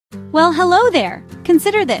Well, hello there!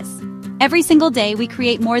 Consider this. Every single day we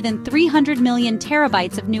create more than 300 million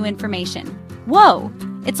terabytes of new information. Whoa!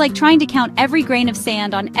 It's like trying to count every grain of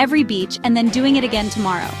sand on every beach and then doing it again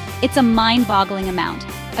tomorrow. It's a mind-boggling amount,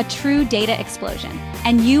 a true data explosion,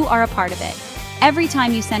 and you are a part of it. Every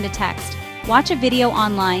time you send a text, watch a video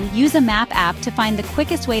online, use a map app to find the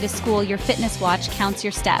quickest way to school, your fitness watch counts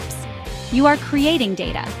your steps. You are creating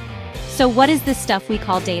data. So what is this stuff we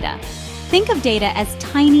call data? Think of data as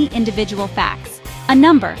tiny individual facts. A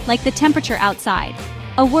number, like the temperature outside.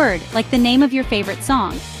 A word, like the name of your favorite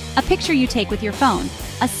song. A picture you take with your phone.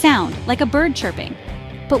 A sound, like a bird chirping.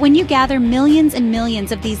 But when you gather millions and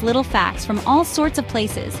millions of these little facts from all sorts of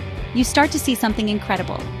places, you start to see something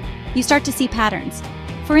incredible. You start to see patterns.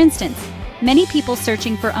 For instance, many people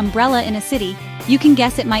searching for umbrella in a city, you can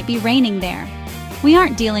guess it might be raining there. We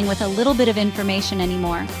aren't dealing with a little bit of information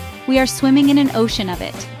anymore. We are swimming in an ocean of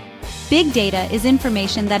it. Big data is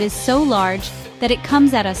information that is so large that it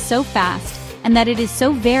comes at us so fast and that it is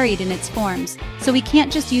so varied in its forms, so we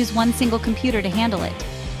can't just use one single computer to handle it.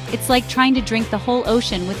 It's like trying to drink the whole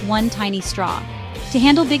ocean with one tiny straw. To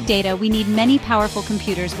handle big data, we need many powerful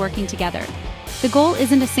computers working together. The goal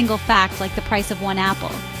isn't a single fact like the price of one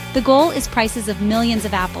apple. The goal is prices of millions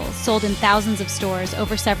of apples sold in thousands of stores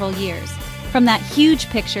over several years. From that huge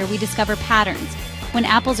picture, we discover patterns. When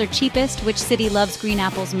apples are cheapest, which city loves green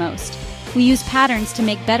apples most? We use patterns to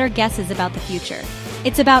make better guesses about the future.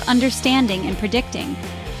 It's about understanding and predicting.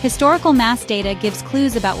 Historical mass data gives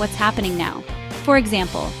clues about what's happening now. For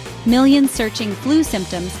example, millions searching flu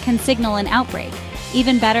symptoms can signal an outbreak.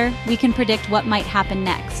 Even better, we can predict what might happen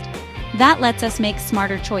next. That lets us make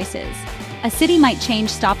smarter choices. A city might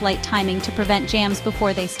change stoplight timing to prevent jams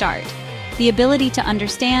before they start. The ability to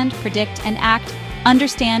understand, predict, and act,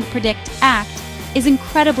 is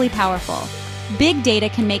incredibly powerful. Big data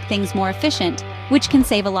can make things more efficient, which can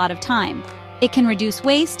save a lot of time. It can reduce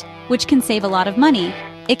waste, which can save a lot of money.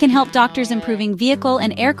 It can help doctors improving vehicle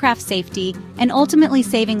and aircraft safety and ultimately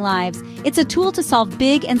saving lives. It's a tool to solve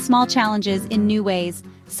big and small challenges in new ways.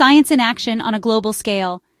 Science in action on a global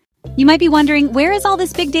scale. You might be wondering, where is all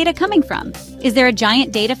this big data coming from? Is there a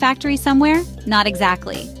giant data factory somewhere? Not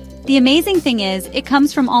exactly. The amazing thing is, it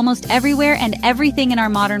comes from almost everywhere and everything in our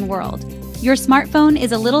modern world. Your smartphone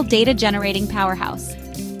is a little data-generating powerhouse.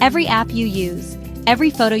 Every app you use, every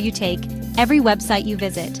photo you take, every website you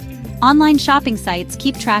visit. Online shopping sites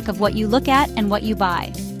keep track of what you look at and what you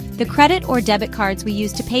buy. The credit or debit cards we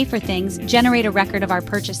use to pay for things generate a record of our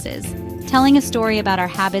purchases, telling a story about our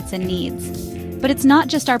habits and needs. But it's not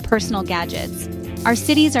just our personal gadgets. Our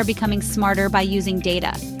cities are becoming smarter by using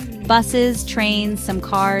data. Buses, trains, some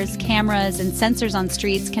cars, cameras, and sensors on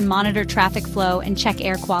streets can monitor traffic flow and check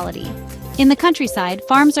air quality. In the countryside,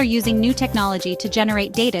 farms are using new technology to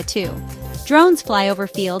generate data too. Drones fly over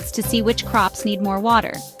fields to see which crops need more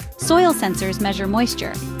water. Soil sensors measure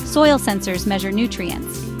moisture. Soil sensors measure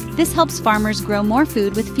nutrients. This helps farmers grow more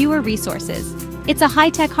food with fewer resources. It's a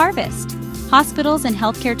high-tech harvest. Hospitals and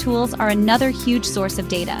healthcare tools are another huge source of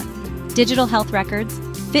data. Digital health records,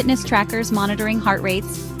 fitness trackers monitoring heart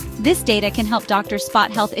rates. This data can help doctors spot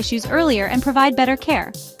health issues earlier and provide better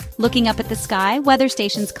care. Looking up at the sky, weather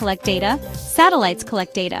stations collect data, satellites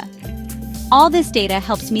collect data. All this data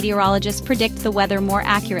helps meteorologists predict the weather more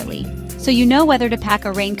accurately, so you know whether to pack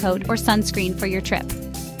a raincoat or sunscreen for your trip.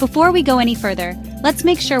 Before we go any further, let's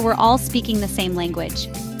make sure we're all speaking the same language.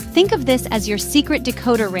 Think of this as your secret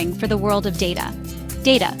decoder ring for the world of data.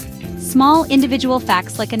 Data. Small individual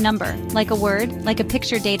facts like a number, like a word, like a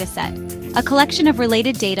picture data set. A collection of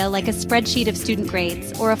related data like a spreadsheet of student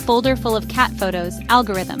grades or a folder full of cat photos,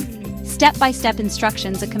 algorithm. Step-by-step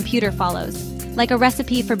instructions a computer follows, like a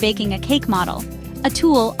recipe for baking a cake model. A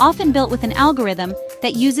tool often built with an algorithm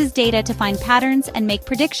that uses data to find patterns and make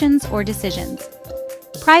predictions or decisions.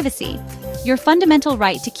 Privacy. Your fundamental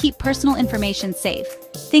right to keep personal information safe.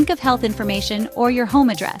 Think of health information or your home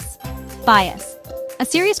address. Bias. A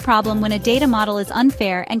serious problem when a data model is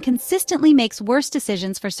unfair and consistently makes worse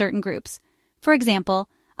decisions for certain groups. For example,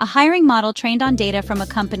 a hiring model trained on data from a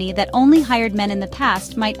company that only hired men in the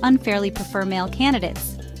past might unfairly prefer male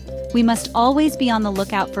candidates. We must always be on the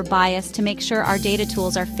lookout for bias to make sure our data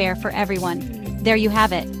tools are fair for everyone. There you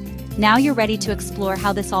have it. Now you're ready to explore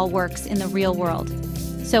how this all works in the real world.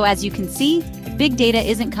 So as you can see, big data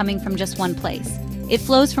isn't coming from just one place. It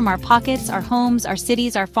flows from our pockets, our homes, our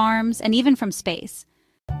cities, our farms, and even from space.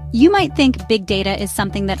 You might think big data is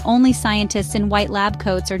something that only scientists in white lab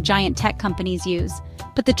coats or giant tech companies use.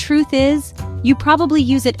 But the truth is, you probably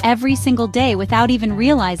use it every single day without even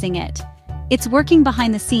realizing it. It's working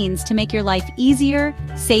behind the scenes to make your life easier,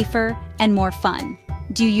 safer, and more fun.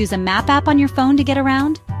 Do you use a map app on your phone to get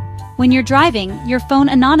around? When you're driving, your phone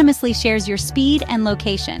anonymously shares your speed and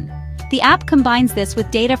location. The app combines this with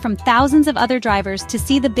data from thousands of other drivers to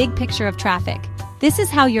see the big picture of traffic. This is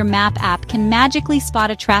how your map app can magically spot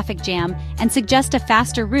a traffic jam and suggest a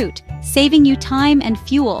faster route, saving you time and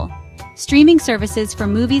fuel. Streaming services for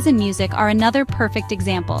movies and music are another perfect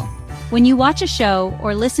example. When you watch a show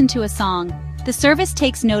or listen to a song, the service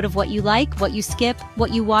takes note of what you like, what you skip,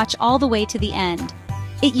 what you watch all the way to the end.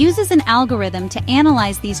 It uses an algorithm to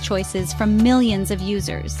analyze these choices from millions of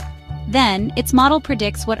users. Then, its model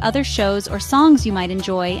predicts what other shows or songs you might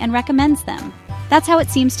enjoy and recommends them. That's how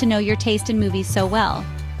it seems to know your taste in movies so well.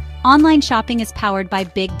 Online shopping is powered by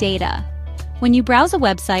big data. When you browse a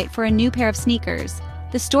website for a new pair of sneakers,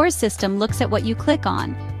 the store's system looks at what you click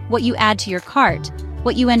on, what you add to your cart,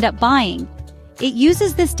 what you end up buying. It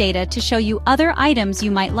uses this data to show you other items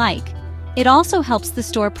you might like. It also helps the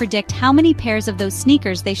store predict how many pairs of those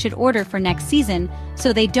sneakers they should order for next season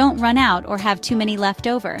so they don't run out or have too many left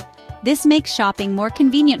over. This makes shopping more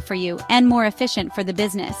convenient for you and more efficient for the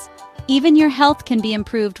business. Even your health can be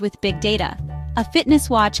improved with big data. A fitness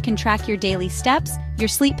watch can track your daily steps, your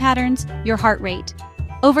sleep patterns, your heart rate.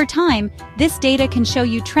 Over time, this data can show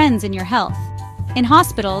you trends in your health. In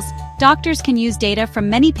hospitals, doctors can use data from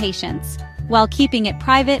many patients, while keeping it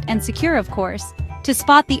private and secure, of course, to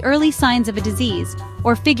spot the early signs of a disease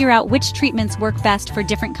or figure out which treatments work best for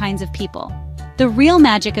different kinds of people. The real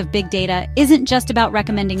magic of big data isn't just about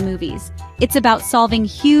recommending movies. It's about solving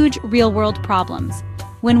huge, real-world problems.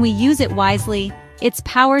 When we use it wisely, its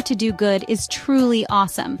power to do good is truly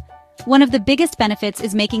awesome. One of the biggest benefits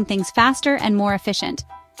is making things faster and more efficient.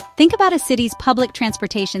 Think about a city's public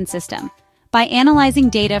transportation system. By analyzing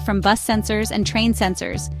data from bus sensors and train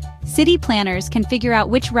sensors, city planners can figure out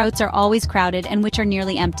which routes are always crowded and which are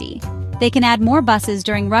nearly empty. They can add more buses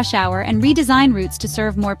during rush hour and redesign routes to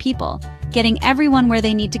serve more people, getting everyone where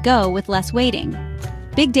they need to go with less waiting.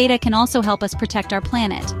 Big data can also help us protect our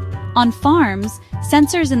planet. On farms,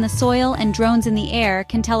 sensors in the soil and drones in the air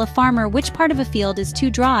can tell a farmer which part of a field is too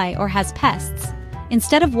dry or has pests.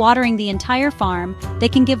 Instead of watering the entire farm, they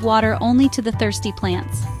can give water only to the thirsty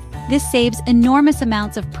plants. This saves enormous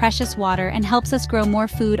amounts of precious water and helps us grow more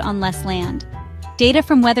food on less land. Data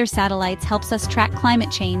from weather satellites helps us track climate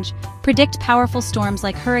change, predict powerful storms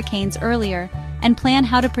like hurricanes earlier, and plan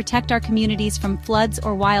how to protect our communities from floods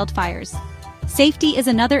or wildfires. Safety is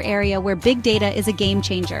another area where big data is a game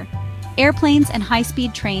changer. Airplanes and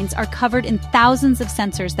high-speed trains are covered in thousands of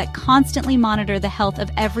sensors that constantly monitor the health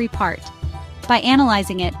of every part. By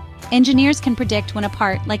analyzing it, engineers can predict when a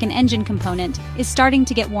part, like an engine component, is starting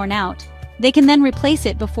to get worn out. They can then replace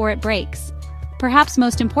it before it breaks. Perhaps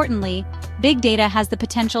most importantly, big data has the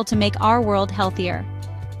potential to make our world healthier.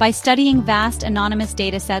 By studying vast anonymous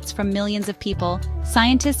datasets from millions of people,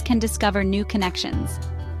 scientists can discover new connections.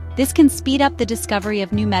 This can speed up the discovery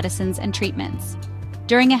of new medicines and treatments.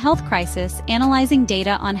 During a health crisis, analyzing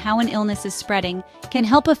data on how an illness is spreading can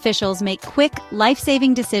help officials make quick,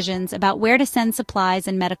 life-saving decisions about where to send supplies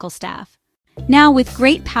and medical staff. Now, with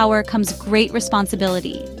great power comes great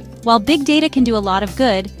responsibility. While big data can do a lot of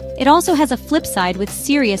good, it also has a flip side with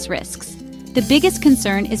serious risks. The biggest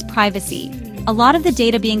concern is privacy. A lot of the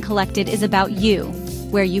data being collected is about you,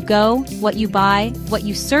 where you go, what you buy, what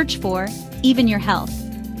you search for, even your health.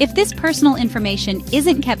 If this personal information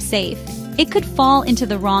isn't kept safe, it could fall into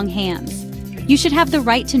the wrong hands. You should have the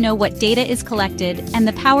right to know what data is collected and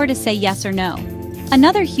the power to say yes or no.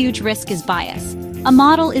 Another huge risk is bias. A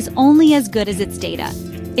model is only as good as its data.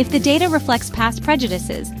 If the data reflects past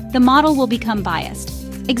prejudices, the model will become biased.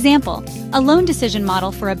 Example, a loan decision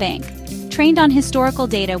model for a bank. Trained on historical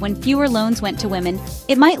data when fewer loans went to women,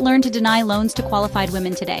 it might learn to deny loans to qualified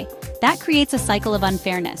women today. That creates a cycle of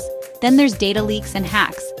unfairness. Then there's data leaks and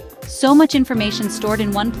hacks. So much information stored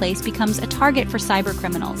in one place becomes a target for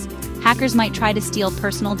cybercriminals. Hackers might try to steal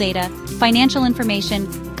personal data, financial information,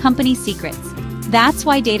 company secrets. That's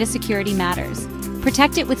why data security matters.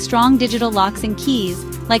 Protect it with strong digital locks and keys,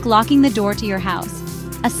 like locking the door to your house.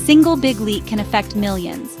 A single big leak can affect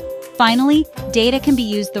millions. Finally, data can be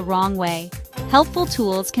used the wrong way. Helpful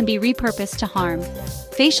tools can be repurposed to harm.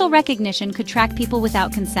 Facial recognition could track people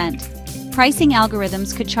without consent. Pricing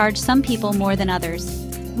algorithms could charge some people more than others.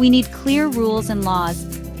 We need clear rules and laws,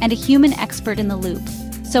 and a human expert in the loop,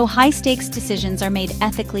 so high-stakes decisions are made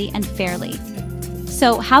ethically and fairly.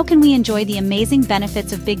 So, how can we enjoy the amazing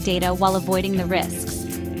benefits of big data while avoiding the risks?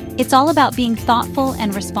 It's all about being thoughtful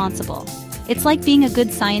and responsible. It's like being a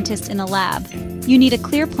good scientist in a lab. You need a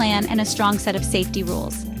clear plan and a strong set of safety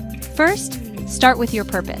rules. First, start with your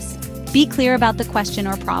purpose. Be clear about the question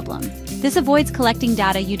or problem. This avoids collecting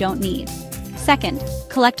data you don't need. Second,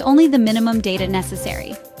 collect only the minimum data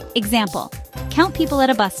necessary. Example, count people at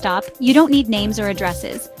a bus stop. You don't need names or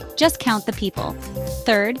addresses, just count the people.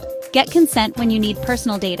 Third, get consent when you need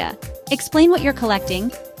personal data. Explain what you're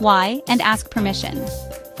collecting, why, and ask permission.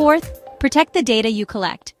 Fourth, protect the data you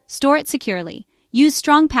collect. Store it securely. Use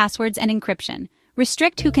strong passwords and encryption.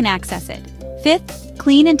 Restrict who can access it. Fifth,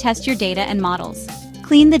 clean and test your data and models.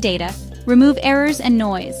 Clean the data, remove errors and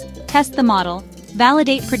noise, test the model,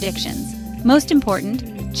 validate predictions. Most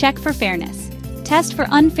important, check for fairness. Test for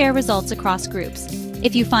unfair results across groups.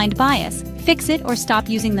 If you find bias, fix it or stop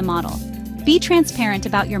using the model. Be transparent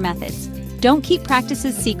about your methods. Don't keep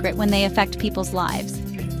practices secret when they affect people's lives.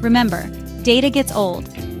 Remember, data gets old.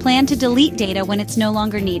 Plan to delete data when it's no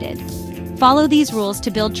longer needed. Follow these rules to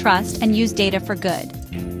build trust and use data for good.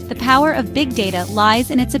 The power of big data lies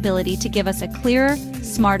in its ability to give us a clearer,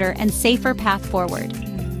 smarter, and safer path forward.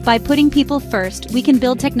 By putting people first, we can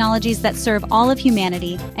build technologies that serve all of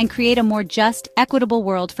humanity and create a more just, equitable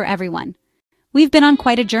world for everyone. We've been on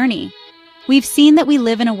quite a journey. We've seen that we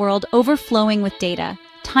live in a world overflowing with data,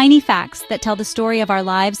 tiny facts that tell the story of our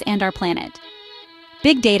lives and our planet.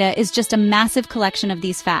 Big data is just a massive collection of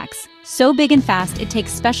these facts, so big and fast it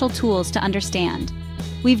takes special tools to understand.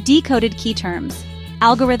 We've decoded key terms,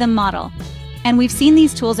 algorithm model, and we've seen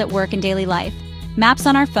these tools at work in daily life, maps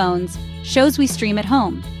on our phones, shows we stream at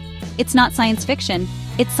home. It's not science fiction,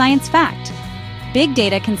 it's science fact. Big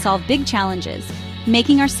data can solve big challenges,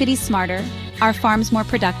 making our cities smarter, our farms more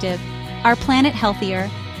productive, our planet healthier,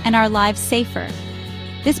 and our lives safer.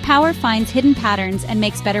 This power finds hidden patterns and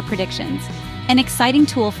makes better predictions, an exciting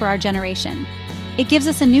tool for our generation. It gives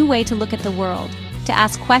us a new way to look at the world, to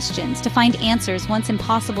ask questions, to find answers once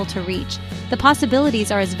impossible to reach. The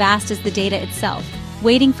possibilities are as vast as the data itself,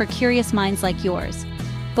 waiting for curious minds like yours.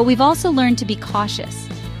 But we've also learned to be cautious.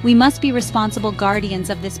 We must be responsible guardians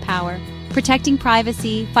of this power. Protecting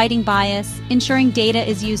privacy, fighting bias, ensuring data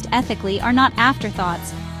is used ethically are not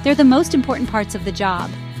afterthoughts. They're the most important parts of the job.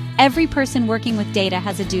 Every person working with data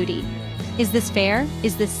has a duty. Is this fair?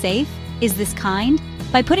 Is this safe? Is this kind?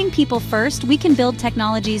 By putting people first, we can build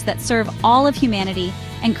technologies that serve all of humanity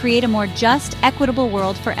and create a more just, equitable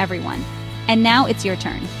world for everyone. And now it's your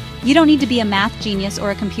turn. You don't need to be a math genius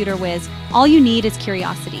or a computer whiz. All you need is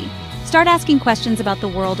curiosity. Start asking questions about the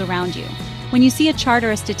world around you. When you see a chart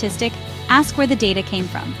or a statistic, ask where the data came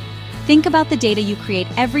from. Think about the data you create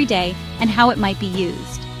every day and how it might be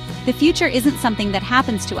used. The future isn't something that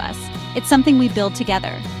happens to us. It's something we build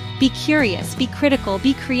together. Be curious, be critical,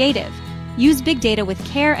 be creative. Use big data with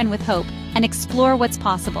care and with hope, and explore what's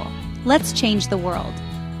possible. Let's change the world.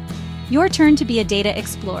 Your turn to be a data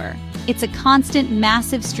explorer. It's a constant,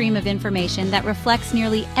 massive stream of information that reflects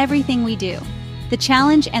nearly everything we do. The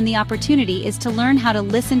challenge and the opportunity is to learn how to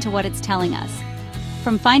listen to what it's telling us.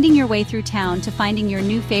 From finding your way through town to finding your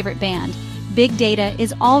new favorite band, big data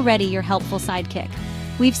is already your helpful sidekick.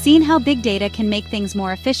 We've seen how big data can make things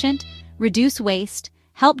more efficient, reduce waste,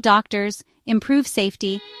 help doctors, improve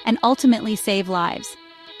safety, and ultimately save lives.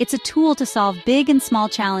 It's a tool to solve big and small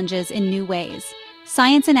challenges in new ways.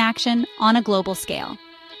 Science in action on a global scale.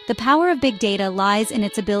 The power of big data lies in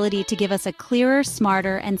its ability to give us a clearer,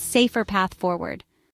 smarter, and safer path forward.